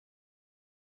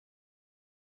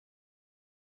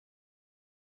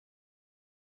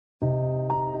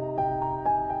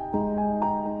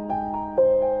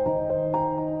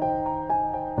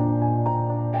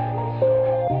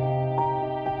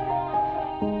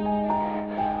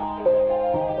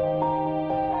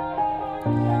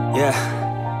Yeah.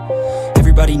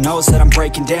 Everybody knows that I'm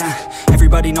breaking down.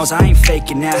 Everybody knows I ain't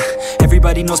faking now.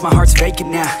 Everybody knows my heart's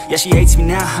vacant now. Yeah, she hates me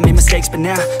now, I made mistakes but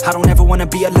now I don't ever wanna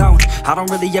be alone. I don't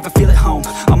really ever feel at home.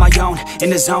 On my own,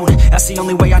 in the zone, that's the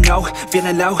only way I know.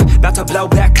 Feeling low, about to blow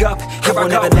back up. Here I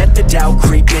won't ever let the doubt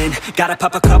creep in. Gotta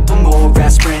pop a couple more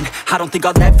aspirin. I don't think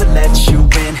I'll ever let you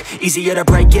in. Easier to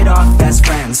break it off as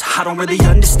friends. I don't really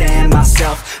understand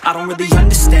myself. I don't really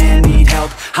understand, need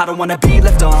help. I don't wanna be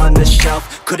left on the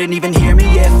shelf. Couldn't even hear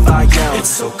me if I yelled. It's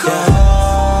so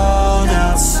cold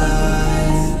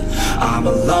outside, I'm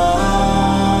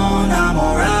alone, I'm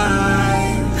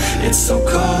alright. It's so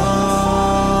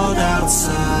cold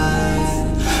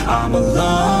outside, I'm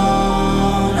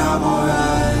alone, I'm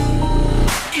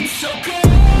alright. It's so cold.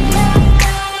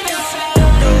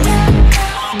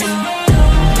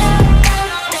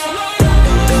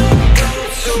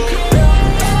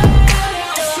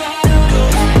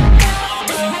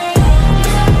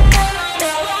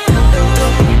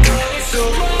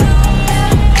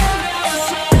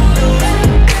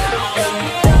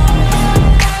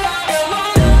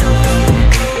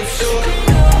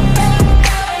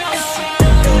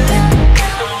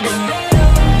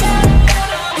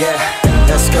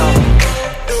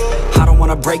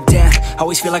 Break down,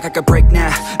 always feel like I could break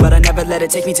now, but I never let it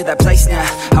take me to that place now.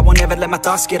 I won't ever let my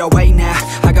thoughts get away now.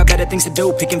 I got better things to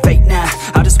do, picking fate now.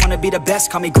 I just wanna be the best,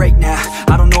 call me great now.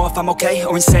 I don't know if I'm okay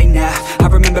or insane now. I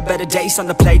remember better days on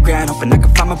the playground, hoping I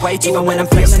can find my way to even when I'm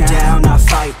feeling down, I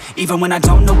fight, even when I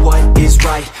don't know what is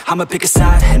right. I'ma pick a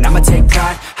side, and I'ma take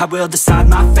pride. I will decide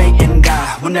my fate, and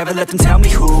I will never let them tell me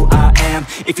who I am.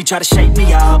 If you try to shape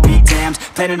me, I'll be damned.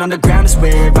 Planet on the ground is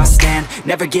where I stand.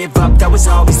 Never give up, that was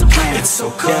always the plan. It's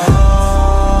so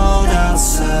cold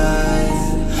outside,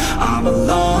 I'm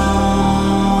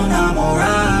alone, I'm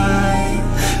alright.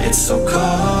 It's so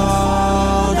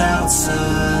cold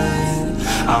outside,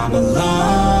 I'm alone.